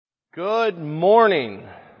Good morning.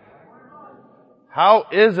 How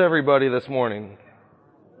is everybody this morning?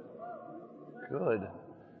 Good.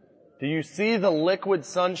 Do you see the liquid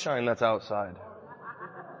sunshine that's outside?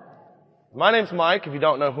 My name's Mike. If you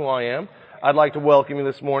don't know who I am, I'd like to welcome you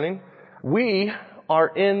this morning. We are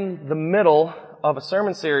in the middle of a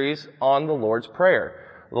sermon series on the Lord's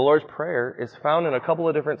Prayer. The Lord's Prayer is found in a couple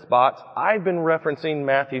of different spots. I've been referencing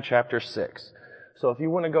Matthew chapter 6. So if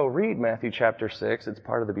you want to go read Matthew chapter 6, it's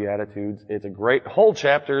part of the Beatitudes. It's a great whole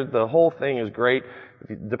chapter. The whole thing is great.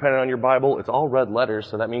 Depending on your Bible, it's all red letters,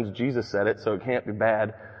 so that means Jesus said it, so it can't be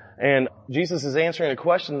bad. And Jesus is answering a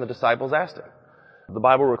question the disciples asked him. The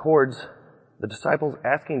Bible records the disciples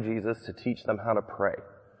asking Jesus to teach them how to pray.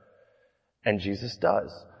 And Jesus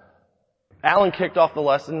does. Alan kicked off the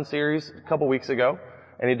lesson series a couple weeks ago,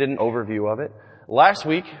 and he did an overview of it. Last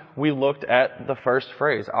week, we looked at the first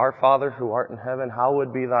phrase, Our Father who art in heaven,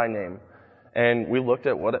 hallowed be thy name. And we looked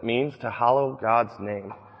at what it means to hallow God's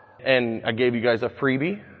name. And I gave you guys a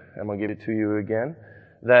freebie, I'm going to give it to you again,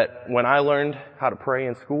 that when I learned how to pray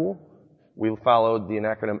in school, we followed the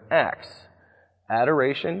acronym ACTS.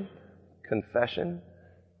 Adoration, confession,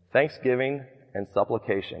 thanksgiving, and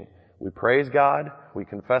supplication. We praise God, we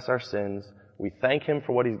confess our sins, we thank Him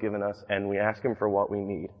for what He's given us, and we ask Him for what we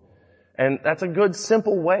need. And that's a good,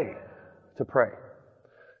 simple way to pray.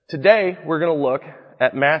 Today, we're going to look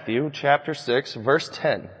at Matthew chapter 6, verse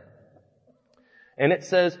 10. And it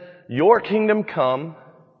says, Your kingdom come,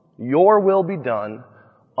 your will be done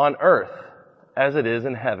on earth as it is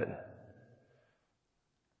in heaven.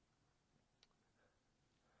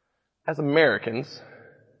 As Americans,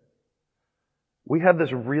 we have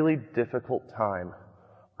this really difficult time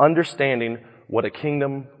understanding what a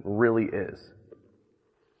kingdom really is.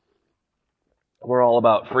 We're all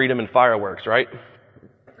about freedom and fireworks, right?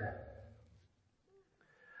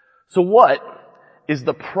 So what is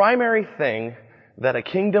the primary thing that a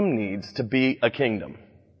kingdom needs to be a kingdom?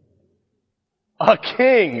 A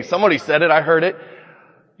king! Somebody said it, I heard it.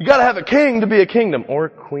 You gotta have a king to be a kingdom. Or a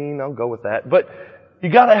queen, I'll go with that. But you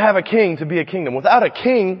gotta have a king to be a kingdom. Without a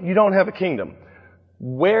king, you don't have a kingdom.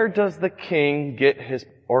 Where does the king get his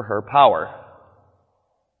or her power?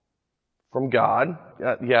 From God.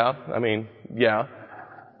 Yeah.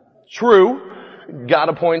 True. God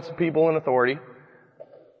appoints people in authority.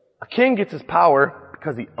 A king gets his power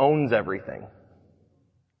because he owns everything.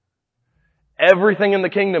 Everything in the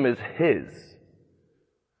kingdom is his.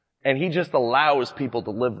 And he just allows people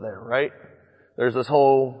to live there, right? There's this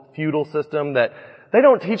whole feudal system that they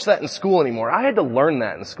don't teach that in school anymore. I had to learn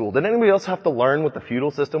that in school. Did anybody else have to learn what the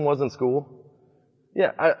feudal system was in school?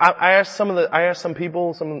 Yeah, I asked some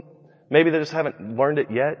people, maybe they just haven't learned it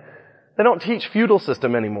yet. They don't teach feudal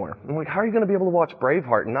system anymore. I'm like, how are you going to be able to watch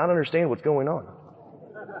Braveheart and not understand what's going on?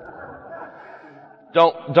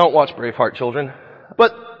 Don't watch Braveheart, children.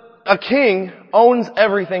 But a king owns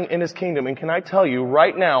everything in his kingdom. And can I tell you,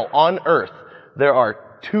 right now on earth, there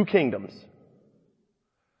are two kingdoms.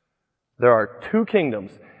 There are two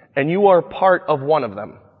kingdoms, and you are part of one of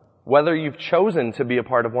them, whether you've chosen to be a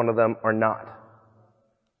part of one of them or not.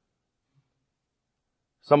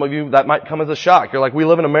 Some of you, that might come as a shock. You're like, we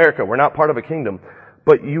live in America. We're not part of a kingdom.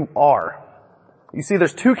 But you are. You see,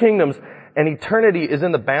 there's two kingdoms, and eternity is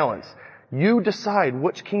in the balance. You decide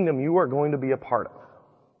which kingdom you are going to be a part of.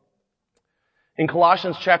 In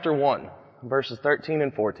Colossians chapter 1, verses 13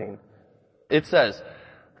 and 14, it says,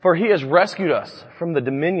 For He has rescued us from the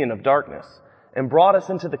dominion of darkness and brought us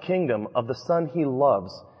into the kingdom of the Son He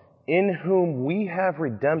loves, in whom we have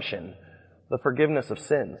redemption, the forgiveness of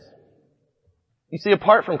sins. You see,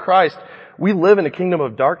 apart from Christ, we live in a kingdom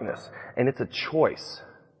of darkness, and it's a choice.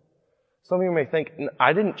 Some of you may think,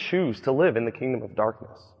 I didn't choose to live in the kingdom of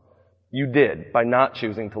darkness. You did, by not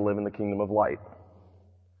choosing to live in the kingdom of light.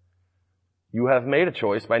 You have made a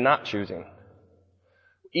choice by not choosing.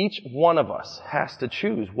 Each one of us has to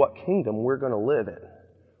choose what kingdom we're going to live in.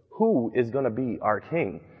 Who is going to be our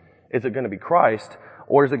king? Is it going to be Christ,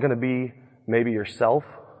 or is it going to be maybe yourself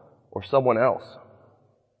or someone else?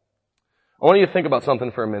 I want you to think about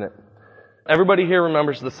something for a minute. Everybody here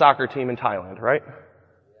remembers the soccer team in Thailand, right?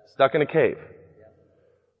 Stuck in a cave.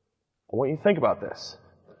 I want you to think about this.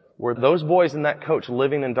 Were those boys and that coach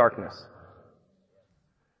living in darkness?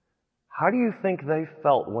 How do you think they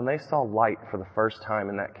felt when they saw light for the first time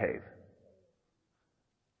in that cave?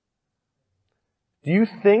 Do you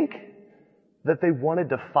think that they wanted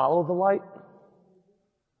to follow the light?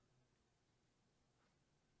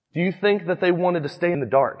 Do you think that they wanted to stay in the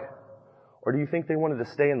dark? Or do you think they wanted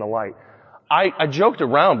to stay in the light? I joked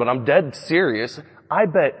around, but I'm dead serious. I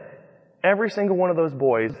bet every single one of those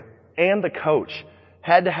boys and the coach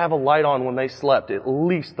had to have a light on when they slept at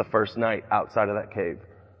least the first night outside of that cave.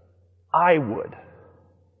 I would.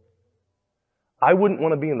 I wouldn't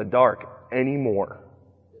want to be in the dark anymore.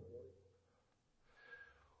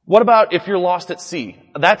 What about if you're lost at sea?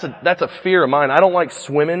 That's a fear of mine. I don't like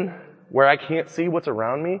swimming where I can't see what's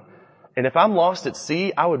around me. And if I'm lost at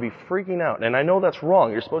sea, I would be freaking out. And I know that's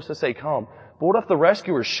wrong. You're supposed to stay calm. But what if the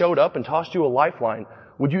rescuers showed up and tossed you a lifeline?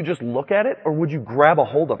 Would you just look at it, or would you grab a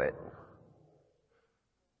hold of it?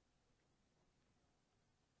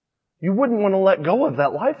 You wouldn't want to let go of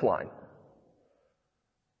that lifeline.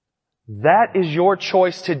 That is your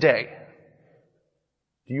choice today.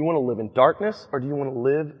 Do you want to live in darkness, or do you want to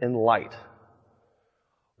live in light?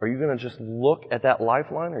 Are you going to just look at that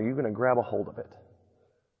lifeline, or are you going to grab a hold of it?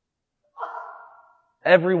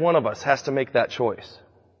 Every one of us has to make that choice.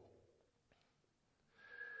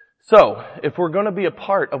 So, if we're going to be a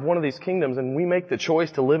part of one of these kingdoms and we make the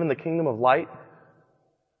choice to live in the kingdom of light,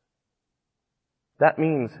 that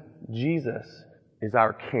means Jesus is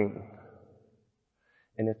our king.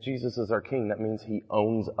 And if Jesus is our king, that means he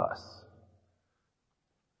owns us.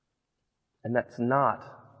 And that's not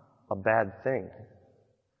a bad thing.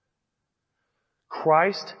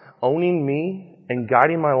 Christ owning me and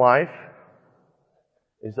guiding my life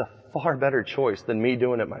is a far better choice than me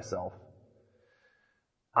doing it myself.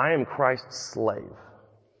 I am Christ's slave.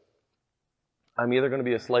 I'm either going to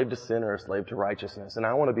be a slave to sin or a slave to righteousness. And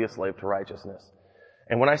I want to be a slave to righteousness.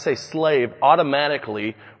 And when I say slave,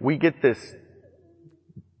 automatically we get this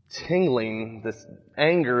tingling, this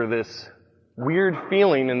anger, this weird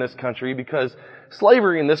feeling in this country because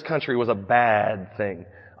slavery in this country was a bad thing.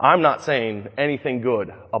 I'm not saying anything good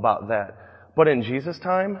about that. But in Jesus'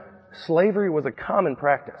 time, slavery was a common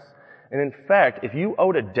practice. And in fact, if you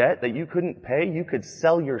owed a debt that you couldn't pay, you could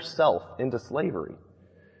sell yourself into slavery.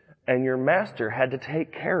 And your master had to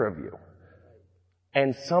take care of you.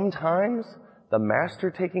 And sometimes the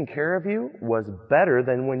master taking care of you was better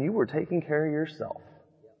than when you were taking care of yourself.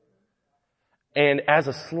 And as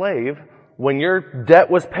a slave, when your debt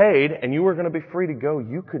was paid and you were going to be free to go,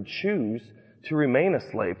 you could choose to remain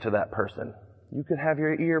a slave to that person. You could have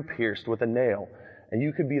your ear pierced with a nail, and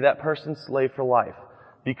you could be that person's slave for life.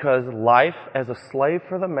 Because life as a slave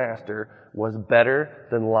for the master was better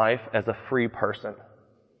than life as a free person.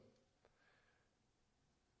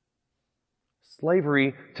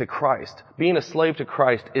 Slavery to Christ, being a slave to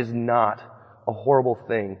Christ, is not a horrible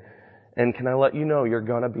thing. And can I let you know, you're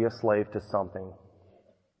gonna be a slave to something.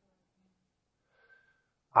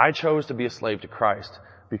 I chose to be a slave to Christ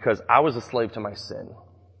because I was a slave to my sin.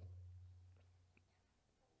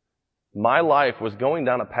 My life was going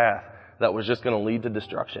down a path that was just going to lead to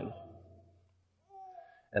destruction.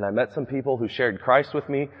 And I met some people who shared Christ with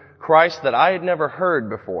me, Christ that I had never heard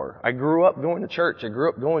before. I grew up going to church. I grew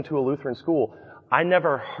up going to a Lutheran school. I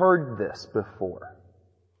never heard this before.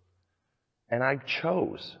 And I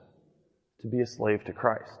chose to be a slave to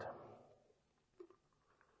Christ.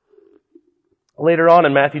 Later on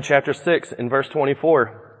in Matthew chapter 6, in verse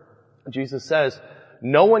 24, Jesus says,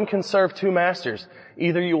 "No one can serve two masters.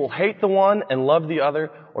 Either you will hate the one and love the other,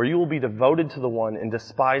 or you will be devoted to the one and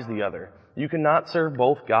despise the other. You cannot serve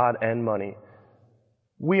both God and money."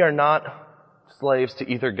 We are not slaves to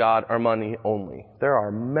either God or money only. There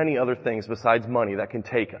are many other things besides money that can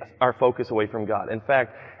take our focus away from God. In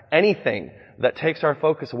fact, anything that takes our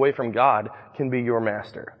focus away from God can be your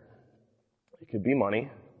master. It could be money.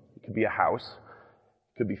 It could be a house.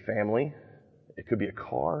 It could be family. It could be a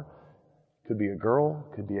car. It could be a girl.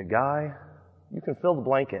 It could be a guy. You can fill the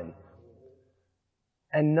blank in.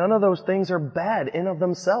 And none of those things are bad in of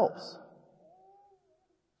themselves.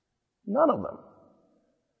 None of them.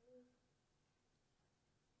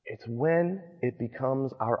 It's when it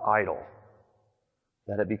becomes our idol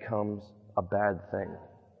that it becomes a bad thing.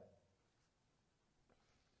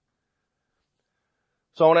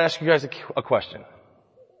 So I want to ask you guys a question.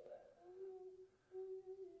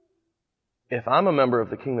 If I'm a member of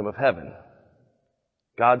the kingdom of heaven,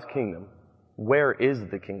 God's kingdom, where is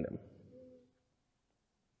the kingdom?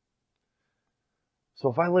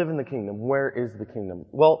 So if I live in the kingdom, where is the kingdom?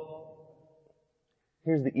 Well,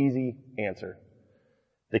 here's the easy answer.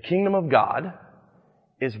 The kingdom of God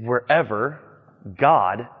is wherever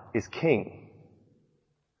God is king.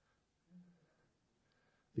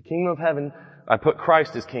 The kingdom of heaven, I put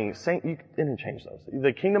Christ as king. You interchange those.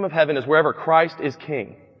 The kingdom of heaven is wherever Christ is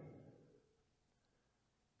king.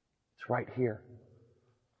 It's right here.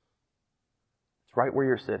 It's right where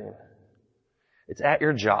you're sitting. It's at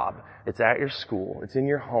your job. It's at your school. It's in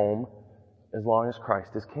your home as long as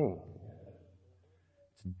Christ is king.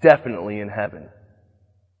 It's definitely in heaven.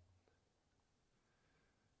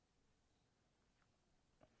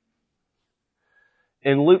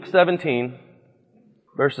 In Luke 17,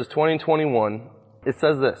 verses 20 and 21, it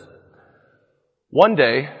says this. One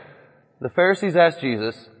day, the Pharisees asked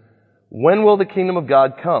Jesus, "When will the kingdom of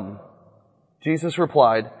God come?" Jesus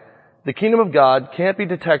replied, "The kingdom of God can't be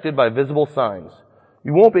detected by visible signs.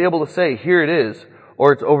 You won't be able to say, 'Here it is,'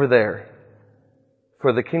 or 'It's over there.'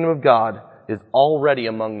 For the kingdom of God is already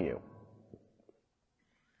among you."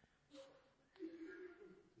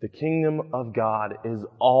 The kingdom of God is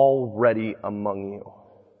already among you.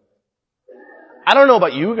 I don't know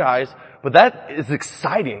about you guys, but that is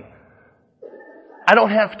exciting. I don't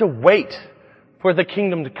have to wait for the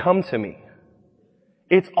kingdom to come to me.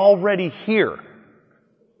 It's already here.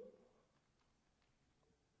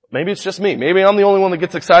 Maybe it's just me. Maybe I'm the only one that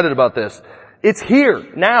gets excited about this. It's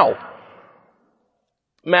here, now.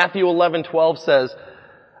 Matthew 11:12 says,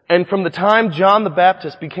 "And from the time John the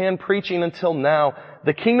Baptist began preaching until now,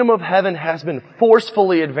 the kingdom of heaven has been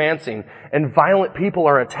forcefully advancing, and violent people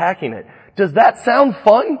are attacking it." Does that sound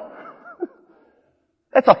fun?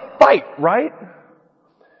 That's a fight, right?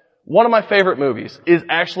 One of my favorite movies is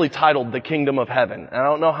actually titled The Kingdom of Heaven. And I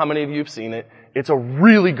don't know how many of you have seen it. It's a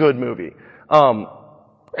really good movie.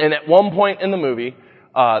 And at one point in the movie,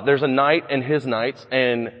 there's a knight and his knights,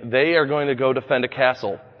 and they are going to go defend a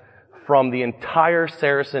castle from the entire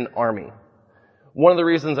Saracen army. One of the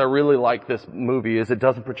reasons I really like this movie is it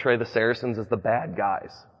doesn't portray the Saracens as the bad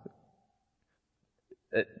guys.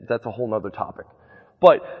 That's a whole nother topic.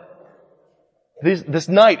 But this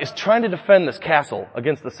knight is trying to defend this castle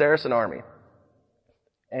against the Saracen army.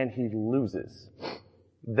 And he loses.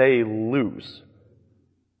 They lose.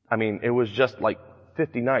 I mean, it was just like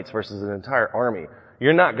 50 knights versus an entire army.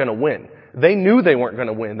 You're not going to win. They knew they weren't going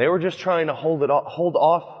to win. They were just trying to hold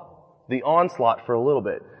off the onslaught for a little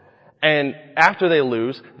bit. And after they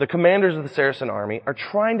lose, the commanders of the Saracen army are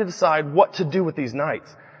trying to decide what to do with these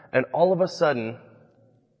knights. And all of a sudden,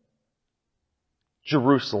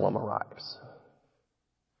 Jerusalem arrives.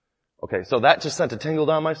 Okay, so that just sent a tingle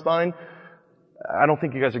down my spine. I don't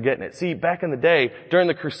think you guys are getting it. See, back in the day, during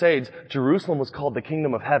the Crusades, Jerusalem was called the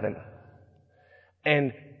Kingdom of Heaven.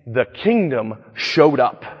 And the kingdom showed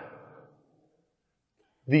up.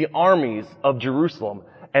 The armies of Jerusalem.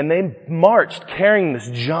 And they marched carrying this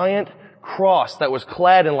giant cross that was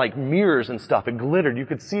clad in like mirrors and stuff. It glittered. You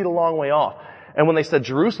could see it a long way off. And when they said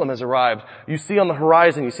Jerusalem has arrived, you see on the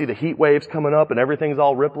horizon, you see the heat waves coming up and everything's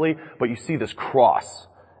all ripply, but you see this cross.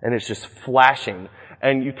 And it's just flashing.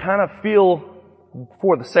 And you kind of feel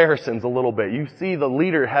for the Saracens a little bit. You see the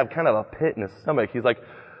leader have kind of a pit in his stomach. He's like,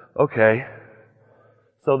 okay,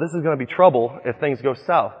 so this is going to be trouble if things go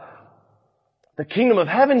south. The kingdom of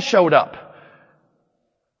heaven showed up.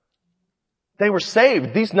 They were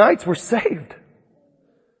saved. These knights were saved.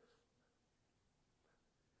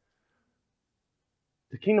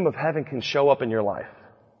 The kingdom of heaven can show up in your life.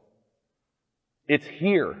 It's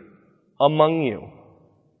here among you.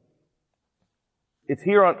 It's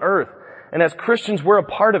here on earth. And as Christians, we're a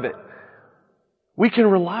part of it. We can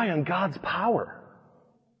rely on God's power.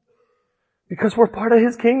 Because we're part of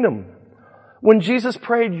His kingdom. When Jesus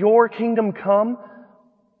prayed, "Your kingdom come,"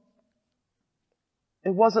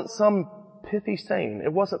 it wasn't some pithy saying.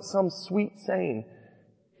 It wasn't some sweet saying.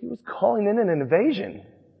 He was calling in an invasion.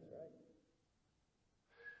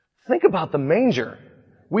 Think about the manger.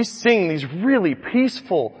 We sing these really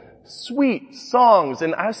peaceful, sweet songs,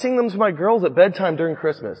 and I sing them to my girls at bedtime during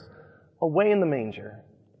Christmas. Away in the manger.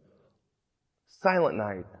 Silent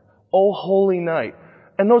Night. Oh, Holy Night.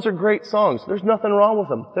 And those are great songs. There's nothing wrong with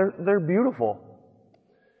them. They're beautiful.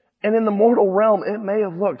 And in the mortal realm, it may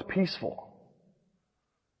have looked peaceful.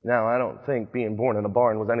 Now, I don't think being born in a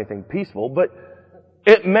barn was anything peaceful, but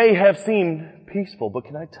it may have seemed peaceful. But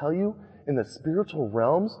can I tell you, in the spiritual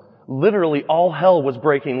realms, literally all hell was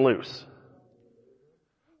breaking loose.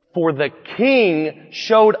 For the King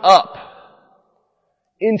showed up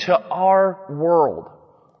into our world.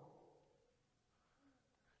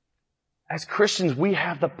 As Christians, we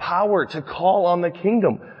have the power to call on the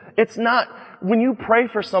kingdom. It's not, when you pray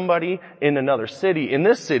for somebody in another city, in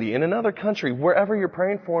this city, in another country, wherever you're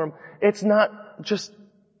praying for them, it's not just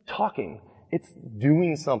talking. It's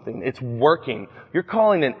doing something. It's working. You're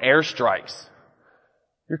calling in airstrikes.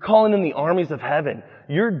 You're calling in the armies of heaven.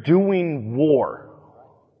 You're doing war.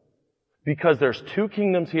 Because there's two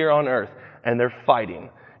kingdoms here on earth, and they're fighting.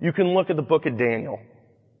 You can look at the book of Daniel.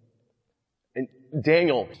 And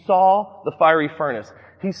Daniel saw the fiery furnace.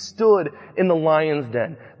 He stood in the lion's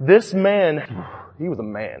den. This man, he was a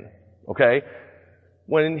man, okay?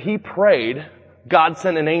 When he prayed, God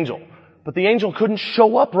sent an angel. But the angel couldn't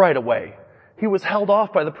show up right away. He was held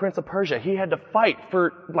off by the prince of Persia. He had to fight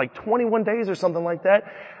for like 21 days or something like that.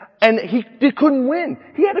 And he couldn't win.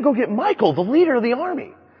 He had to go get Michael, the leader of the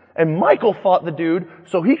army. And Michael fought the dude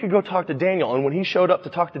so he could go talk to Daniel. And when he showed up to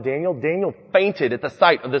talk to Daniel, Daniel fainted at the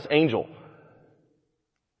sight of this angel.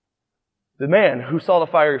 The man who saw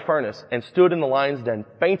the fiery furnace and stood in the lion's den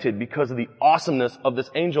fainted because of the awesomeness of this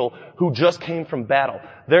angel who just came from battle.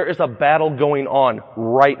 There is a battle going on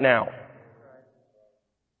right now.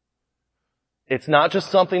 It's not just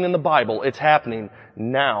something in the Bible, it's happening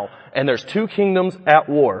now. And there's two kingdoms at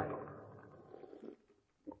war.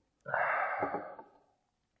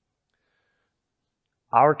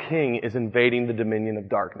 Our king is invading the dominion of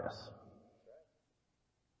darkness.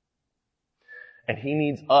 And he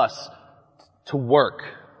needs us to work.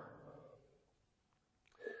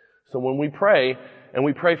 So when we pray, and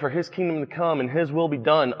we pray for his kingdom to come and his will be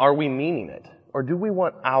done, are we meaning it? Or do we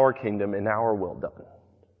want our kingdom and our will done?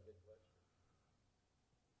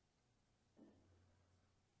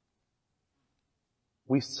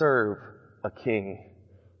 We serve a king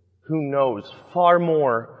who knows far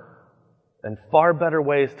more and far better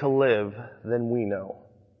ways to live than we know.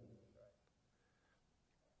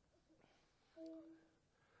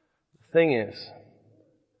 The thing is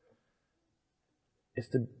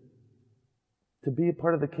to be a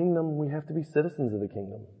part of the kingdom, we have to be citizens of the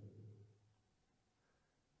kingdom.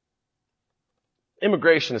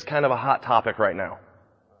 Immigration is kind of a hot topic right now,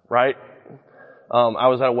 right? I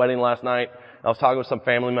was at a wedding last night. I was talking with some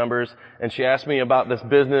family members, and she asked me about this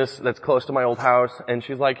business that's close to my old house, and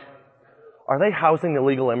she's like, are they housing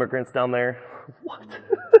illegal immigrants down there? What?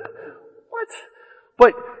 What?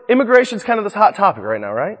 But immigration's kind of this hot topic right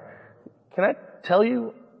now, right? Can I tell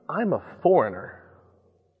you, I'm a foreigner.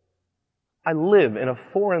 I live in a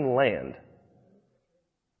foreign land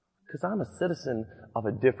because I'm a citizen of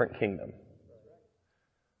a different kingdom.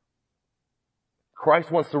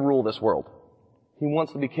 Christ wants to rule this world. He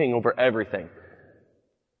wants to be king over everything.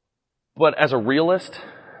 But as a realist,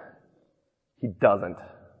 he doesn't.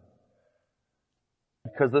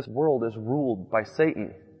 Because this world is ruled by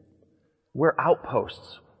Satan. We're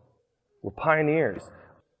outposts. We're pioneers.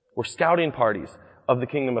 We're scouting parties of the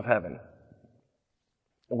kingdom of heaven.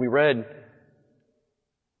 And we read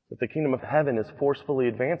that the kingdom of heaven is forcefully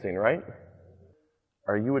advancing, right?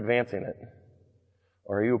 Are you advancing it?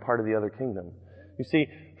 Or are you a part of the other kingdom? You see,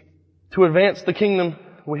 to advance the kingdom,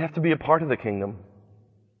 we have to be a part of the kingdom.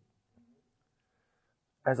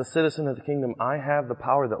 As a citizen of the kingdom, I have the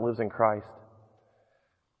power that lives in Christ.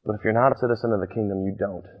 But if you're not a citizen of the kingdom, you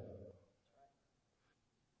don't.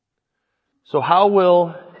 So how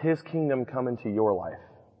will his kingdom come into your life?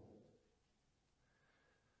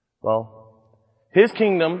 Well, his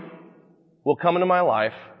kingdom will come into my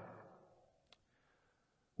life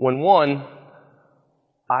when, one,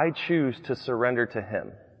 I choose to surrender to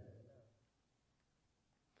him.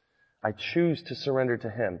 I choose to surrender to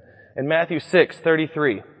him. In Matthew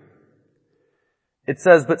 6:33, it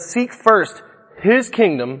says, but seek first his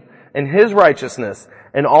kingdom and his righteousness,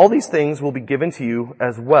 and all these things will be given to you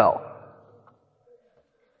as well.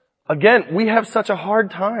 Again, we have such a hard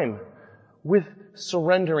time with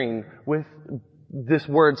surrendering, with this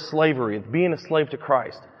word slavery, being a slave to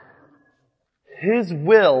Christ. His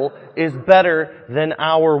will is better than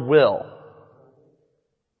our will.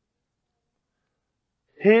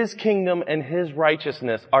 His kingdom and his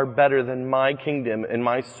righteousness are better than my kingdom and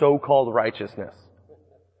my so-called righteousness.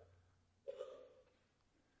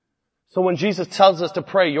 So when Jesus tells us to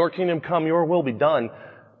pray, your kingdom come, your will be done,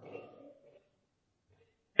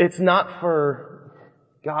 it's not for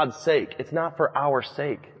God's sake. It's not for our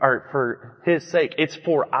sake, or for his sake. It's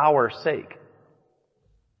for our sake.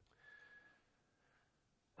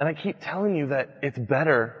 And I keep telling you that it's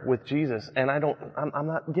better with Jesus, and I'm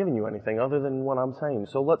not giving you anything other than what I'm saying.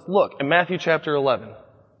 So let's look in Matthew chapter 11.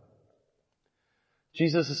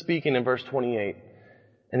 Jesus is speaking in verse 28,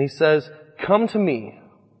 and he says, come to me,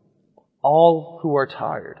 all who are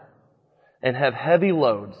tired and have heavy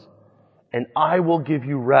loads, and I will give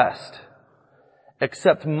you rest.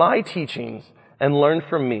 Accept my teachings and learn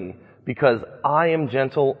from me, because I am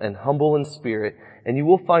gentle and humble in spirit, and you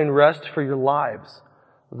will find rest for your lives.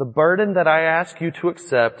 The burden that I ask you to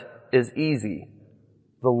accept is easy.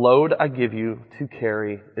 The load I give you to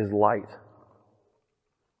carry is light.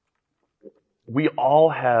 We all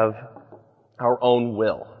have our own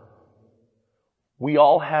will. We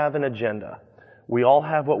all have an agenda. We all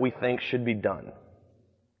have what we think should be done.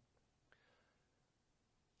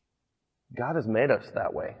 God has made us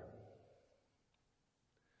that way.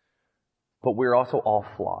 But we're also all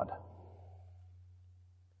flawed.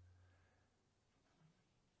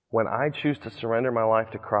 When I choose to surrender my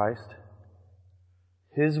life to Christ,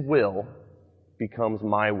 his will becomes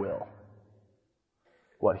my will.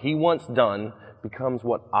 What He wants done becomes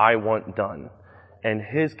what I want done. And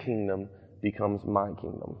His kingdom becomes my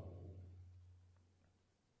kingdom.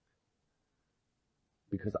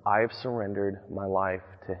 Because I've surrendered my life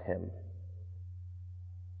to Him.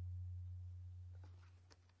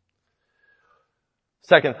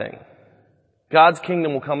 Second thing, God's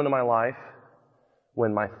kingdom will come into my life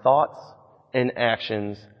when my thoughts and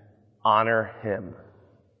actions honor Him.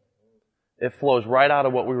 It flows right out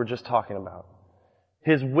of what we were just talking about.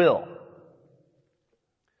 His will.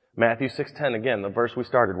 Matthew 6:10, again, the verse we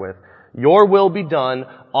started with. Your will be done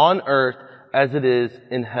on earth as it is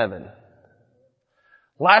in heaven.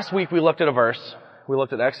 Last week we looked at a verse. We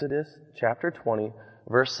looked at Exodus chapter 20,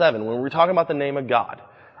 verse 7, when we were talking about the name of God.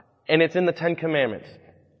 And it's in the Ten Commandments.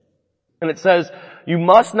 And it says, you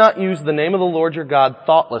must not use the name of the Lord your God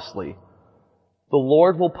thoughtlessly. The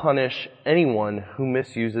Lord will punish anyone who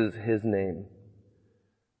misuses His name.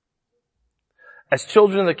 As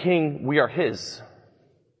children of the King, we are His.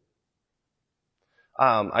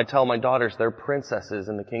 I tell my daughters they're princesses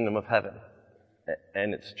in the kingdom of heaven.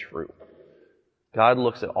 And it's true. God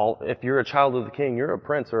looks at all, if you're a child of the King, you're a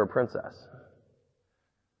prince or a princess.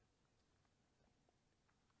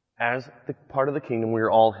 As the part of the kingdom, we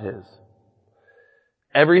are all His.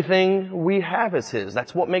 Everything we have is His.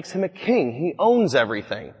 That's what makes Him a king. He owns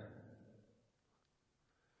everything.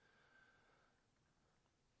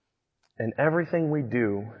 And everything we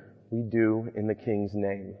do in the King's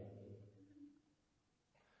name.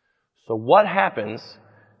 So what happens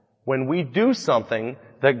when we do something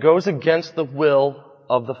that goes against the will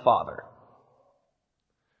of the Father?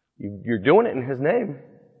 You're doing it in His name.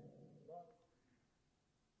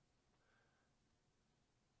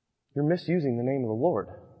 You're misusing the name of the Lord.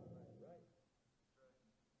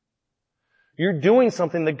 You're doing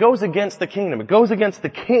something that goes against the kingdom. It goes against the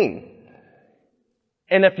King.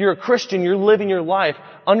 And if you're a Christian, you're living your life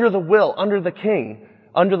under the will of the King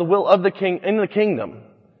in the kingdom.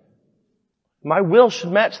 My will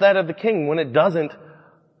should match that of the King. When it doesn't,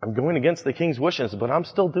 I'm going against the King's wishes, but I'm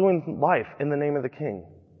still doing life in the name of the King.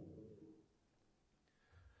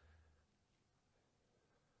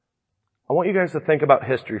 I want you guys to think about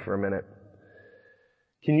history for a minute.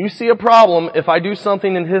 Can you see a problem if I do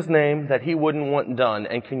something in His name that He wouldn't want done?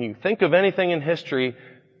 And can you think of anything in history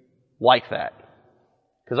like that?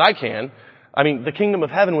 Because I can. I mean, the kingdom of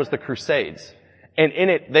heaven was the Crusades. And in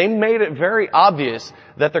it, they made it very obvious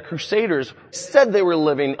that the Crusaders said they were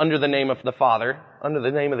living under the name of the Father, under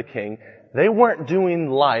the name of the King. They weren't doing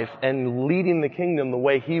life and leading the kingdom the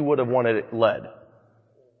way He would have wanted it led.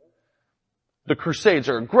 The Crusades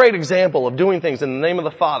are a great example of doing things in the name of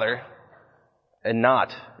the Father and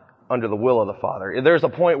not under the will of the Father. There's a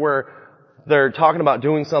point where they're talking about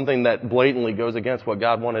doing something that blatantly goes against what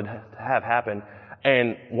God wanted to have happen.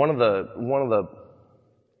 And he wasn't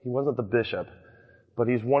the bishop, but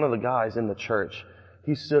he's one of the guys in the church.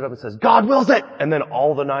 He stood up and says, God wills it! And then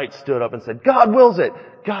all the knights stood up and said, God wills it!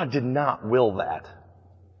 God did not will that.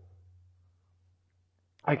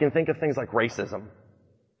 I can think of things like racism.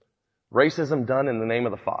 Racism done in the name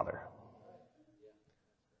of the Father.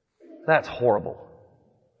 That's horrible.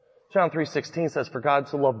 John 3:16 says, for God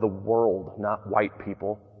so loved the world, not white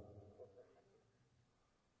people.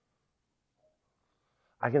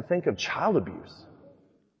 I can think of child abuse.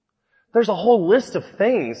 There's a whole list of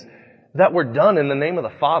things that were done in the name of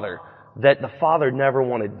the Father that the Father never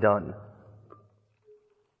wanted done.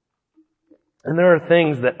 And there are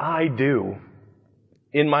things that I do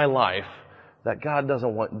in my life that God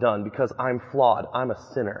doesn't want done because I'm flawed. I'm a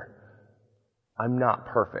sinner. I'm not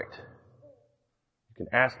perfect. You can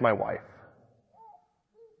ask my wife.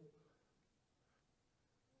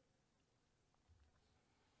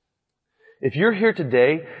 If you're here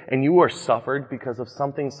today and you are suffered because of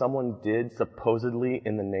something someone did supposedly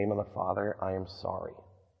in the name of the Father, I am sorry.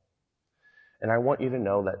 And I want you to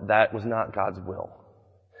know that that was not God's will.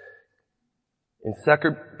 In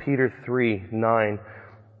 2 Peter 3:9,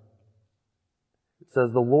 it says,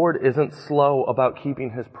 the Lord isn't slow about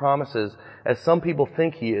keeping His promises, as some people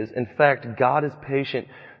think He is. In fact, God is patient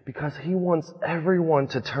because He wants everyone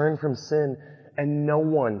to turn from sin and no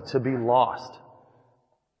one to be lost.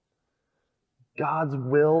 God's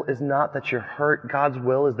will is not that you're hurt. God's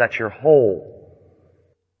will is that you're whole.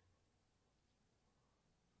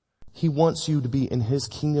 He wants you to be in His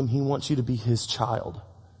kingdom. He wants you to be His child.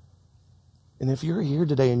 And if you're here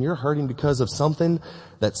today and you're hurting because of something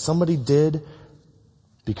that somebody did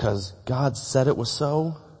because God said it was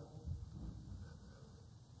so,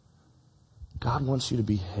 God wants you to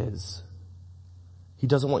be His. He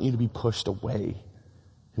doesn't want you to be pushed away.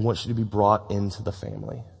 He wants you to be brought into the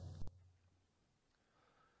family.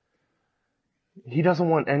 He doesn't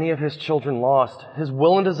want any of His children lost. His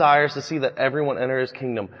will and desire is to see that everyone enter His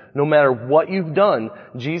kingdom. No matter what you've done,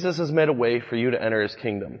 Jesus has made a way for you to enter His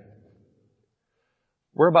kingdom.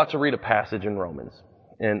 We're about to read a passage in Romans.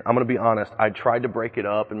 And I'm going to be honest, I tried to break it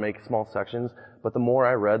up and make small sections, but the more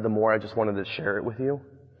I read, the more I just wanted to share it with you.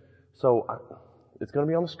 So it's going to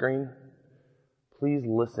be on the screen. Please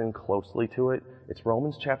listen closely to it. It's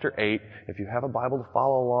Romans chapter 8. If you have a Bible to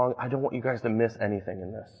follow along, I don't want you guys to miss anything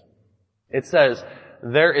in this. It says,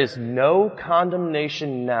 "There is no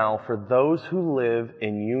condemnation now for those who live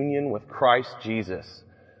in union with Christ Jesus.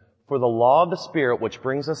 For the law of the Spirit which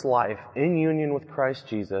brings us life in union with Christ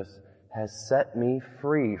Jesus has set me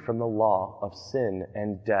free from the law of sin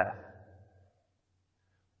and death."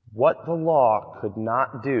 What the law could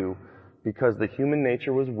not do because the human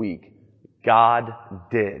nature was weak, God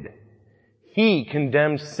did. He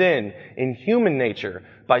condemned sin in human nature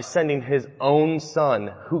by sending His own Son,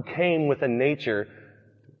 who came with a nature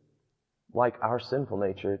like our sinful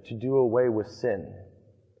nature, to do away with sin.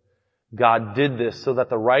 God did this so that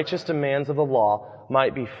the righteous demands of the law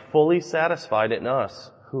might be fully satisfied in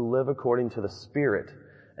us who live according to the Spirit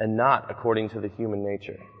and not according to the human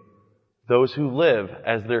nature. Those who live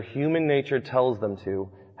as their human nature tells them to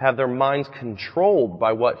have their minds controlled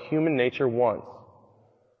by what human nature wants.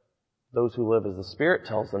 Those who live as the Spirit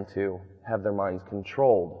tells them to have their minds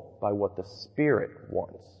controlled by what the Spirit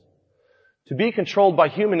wants. To be controlled by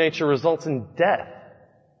human nature results in death.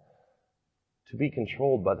 To be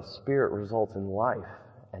controlled by the Spirit results in life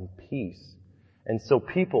and peace. And so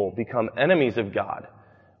people become enemies of God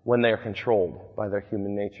when they are controlled by their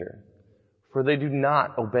human nature. For they do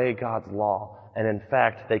not obey God's law, and in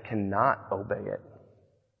fact, they cannot obey it.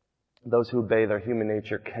 Those who obey their human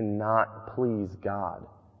nature cannot please God.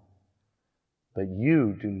 But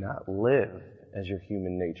you do not live as your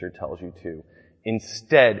human nature tells you to.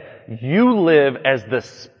 Instead, you live as the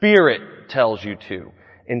Spirit tells you to.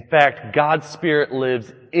 In fact, God's Spirit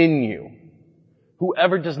lives in you.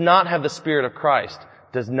 Whoever does not have the Spirit of Christ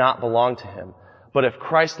does not belong to Him. But if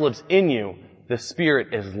Christ lives in you, the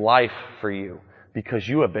Spirit is life for you because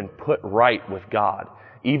you have been put right with God.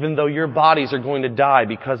 Even though your bodies are going to die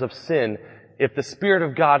because of sin, if the Spirit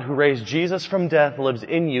of God who raised Jesus from death lives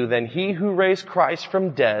in you, then He who raised Christ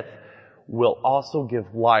from death will also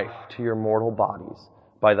give life to your mortal bodies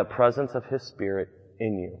by the presence of His Spirit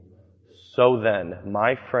in you. So then,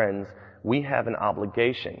 my friends, we have an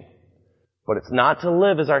obligation, but it's not to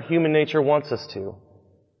live as our human nature wants us to.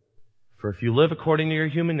 For if you live according to your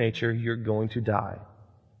human nature, you're going to die.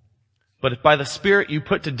 But if by the Spirit you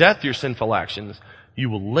put to death your sinful actions,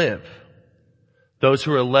 you will live. Those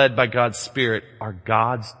who are led by God's Spirit are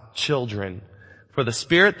God's children. For the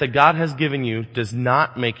Spirit that God has given you does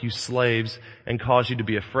not make you slaves and cause you to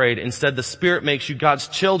be afraid. Instead, the Spirit makes you God's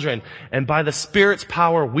children. And by the Spirit's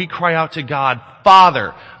power, we cry out to God,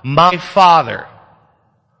 "Father, my Father."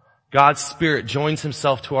 God's Spirit joins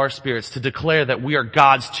Himself to our spirits to declare that we are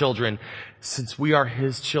God's children. Since we are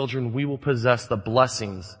His children, we will possess the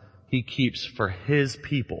blessings He keeps for His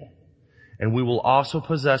people. And we will also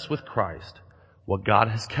possess with Christ what God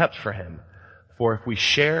has kept for Him. For if we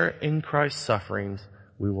share in Christ's sufferings,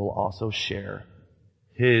 we will also share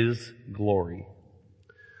His glory.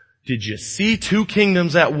 Did you see two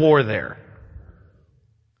kingdoms at war there?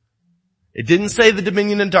 It didn't say the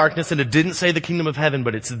dominion and darkness, and it didn't say the kingdom of heaven,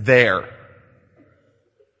 but it's there.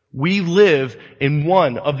 We live in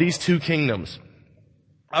one of these two kingdoms.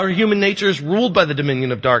 Our human nature is ruled by the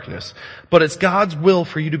dominion of darkness, but it's God's will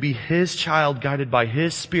for you to be His child, guided by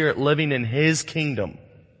His Spirit, living in His kingdom.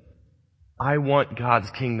 I want God's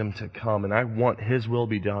kingdom to come, and I want His will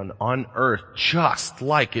be done on earth just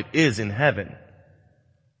like it is in heaven.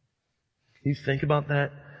 You think about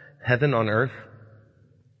that? Heaven on earth?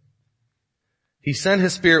 He sent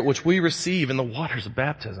His Spirit, which we receive in the waters of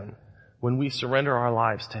baptism when we surrender our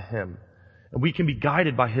lives to Him. And we can be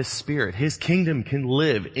guided by His Spirit. His kingdom can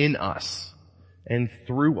live in us and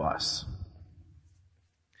through us.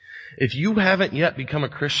 If you haven't yet become a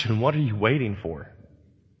Christian, what are you waiting for?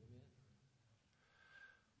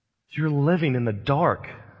 You're living in the dark.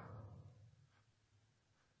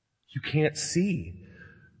 You can't see.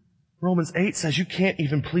 Romans 8 says you can't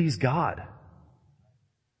even please God.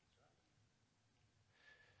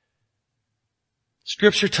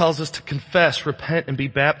 Scripture tells us to confess, repent, and be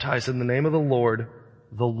baptized in the name of the Lord,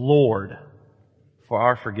 for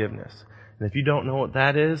our forgiveness. And if you don't know what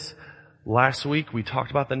that is, last week we talked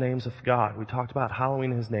about the names of God. We talked about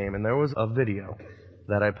hallowing His name, and there was a video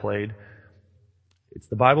that I played. It's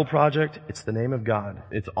the Bible Project. It's the name of God.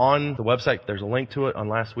 It's on the website. There's a link to it on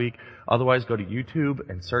last week. Otherwise, go to YouTube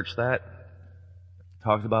and search that.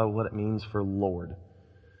 Talks about what it means for Lord.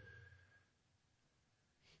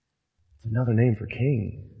 It's another name for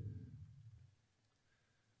King.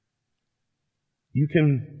 You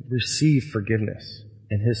can receive forgiveness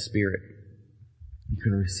in His Spirit. You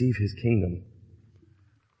can receive His kingdom.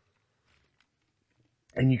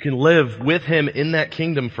 And you can live with Him in that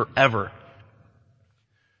kingdom forever.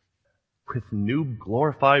 With new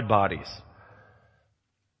glorified bodies.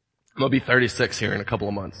 I'm going to be 36 here in a couple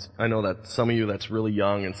of months. I know that some of you that's really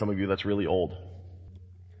young and some of you that's really old.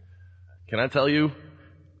 Can I tell you,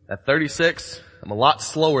 at 36, I'm a lot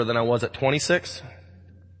slower than I was at 26.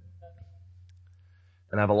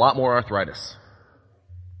 And I have a lot more arthritis.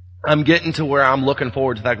 I'm getting to where I'm looking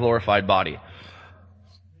forward to that glorified body.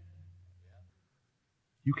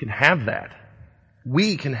 You can have that.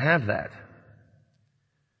 We can have that.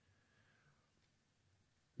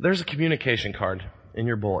 There's a communication card in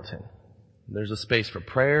your bulletin. There's a space for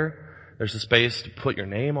prayer. There's a space to put your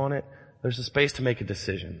name on it. There's a space to make a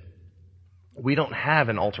decision. We don't have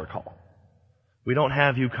an altar call. We don't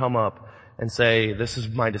have you come up and say, this is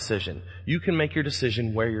my decision. You can make your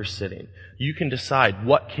decision where you're sitting. You can decide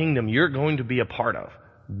what kingdom you're going to be a part of,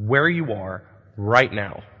 where you are right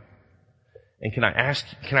now. And can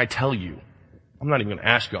I tell you, I'm not even going to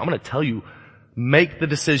ask you, I'm going to tell you, make the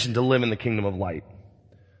decision to live in the kingdom of light.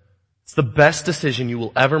 It's the best decision you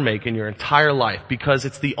will ever make in your entire life because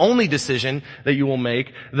it's the only decision that you will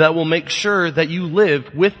make that will make sure that you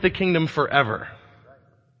live with the kingdom forever.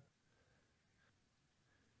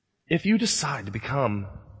 If you decide to become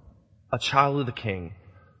a child of the King,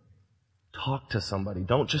 talk to somebody.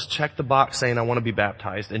 Don't just check the box saying, I want to be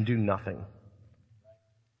baptized and do nothing.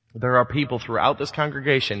 There are people throughout this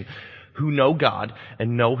congregation who know God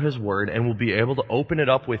and know His Word and will be able to open it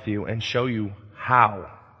up with you and show you how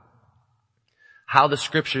the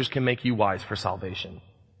Scriptures can make you wise for salvation.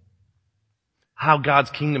 How God's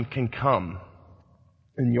kingdom can come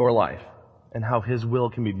in your life and how His will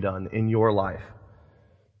can be done in your life.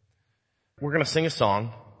 We're going to sing a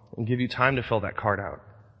song and give you time to fill that card out.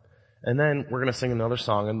 And then we're going to sing another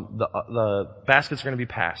song and the basket's going to be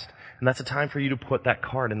passed. And that's a time for you to put that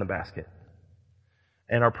card in the basket.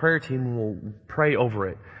 And our prayer team will pray over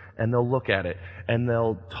it and they'll look at it and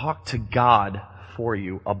they'll talk to God for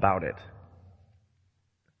you about it.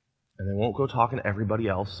 And they won't go talking to everybody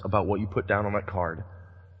else about what you put down on that card.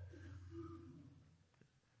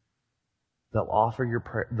 They'll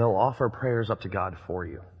offer prayers up to God for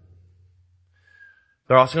you.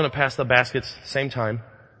 They're also going to pass the baskets same time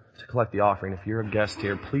to collect the offering. If you're a guest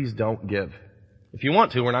here, please don't give. If you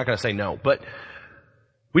want to, we're not going to say no. But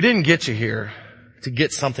we didn't get you here to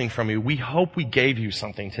get something from you. We hope we gave you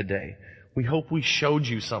something today. We hope we showed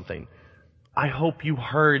you something. I hope you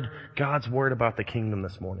heard God's word about the kingdom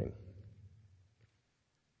this morning.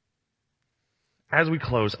 As we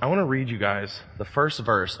close, I want to read you guys the first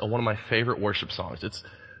verse of one of my favorite worship songs.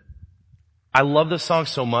 I love this song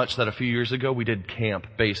so much that a few years ago we did camp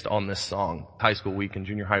based on this song, high school week and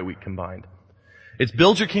junior high week combined. It's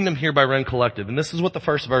Build Your Kingdom Here by Ren Collective, and this is what the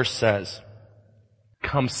first verse says.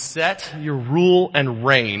 Come set your rule and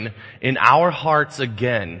reign in our hearts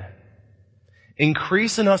again.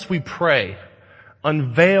 Increase in us, we pray.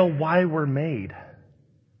 Unveil why we're made.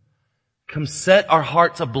 Come set our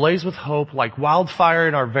hearts ablaze with hope like wildfire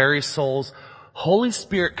in our very souls. Holy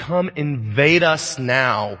Spirit, come invade us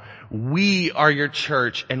now. We are your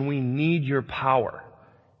church and we need your power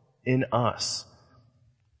in us.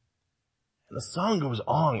 And the song goes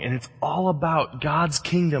on and it's all about God's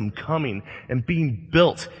kingdom coming and being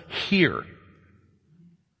built here.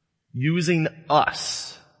 Using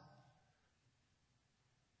us.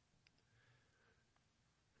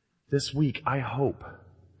 This week, I hope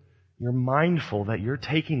you're mindful that you're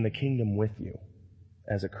taking the kingdom with you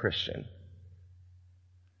as a Christian.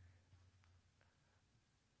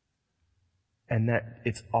 And that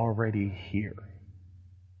it's already here.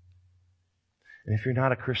 And if you're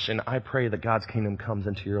not a Christian, I pray that God's kingdom comes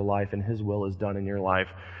into your life and His will is done in your life.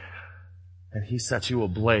 And He sets you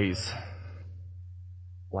ablaze,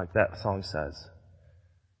 like that song says.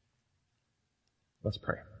 Let's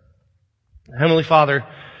pray. Heavenly Father,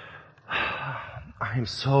 I am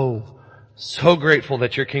so grateful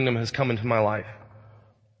that your kingdom has come into my life.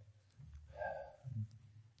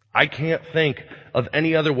 I can't think of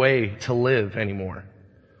any other way to live anymore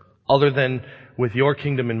other than with your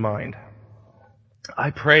kingdom in mind.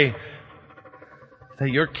 I pray that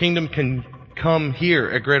your kingdom can come here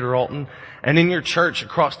at Greater Alton and in your church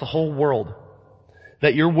across the whole world.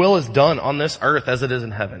 That your will is done on this earth as it is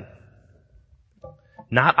in heaven.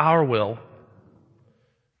 Not our will,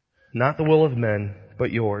 not the will of men,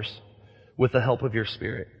 but yours, with the help of your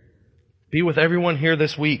Spirit. Be with everyone here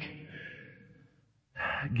this week.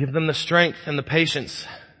 Give them the strength and the patience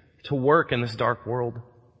to work in this dark world,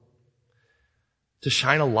 to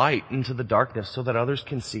shine a light into the darkness so that others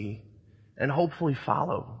can see and hopefully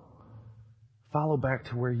follow back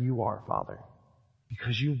to where you are, Father,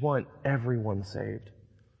 because you want everyone saved.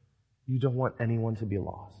 You don't want anyone to be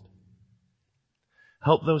lost.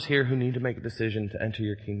 Help those here who need to make a decision to enter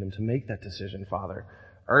your kingdom to make that decision, Father.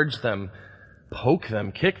 Urge them, poke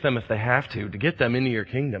them, kick them if they have to get them into your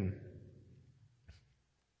kingdom.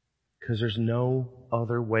 Because there's no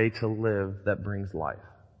other way to live that brings life.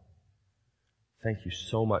 Thank you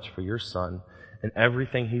so much for your Son and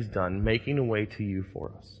everything He's done, making a way to you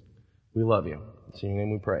for us. We love you. It's in your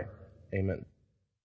name we pray. Amen.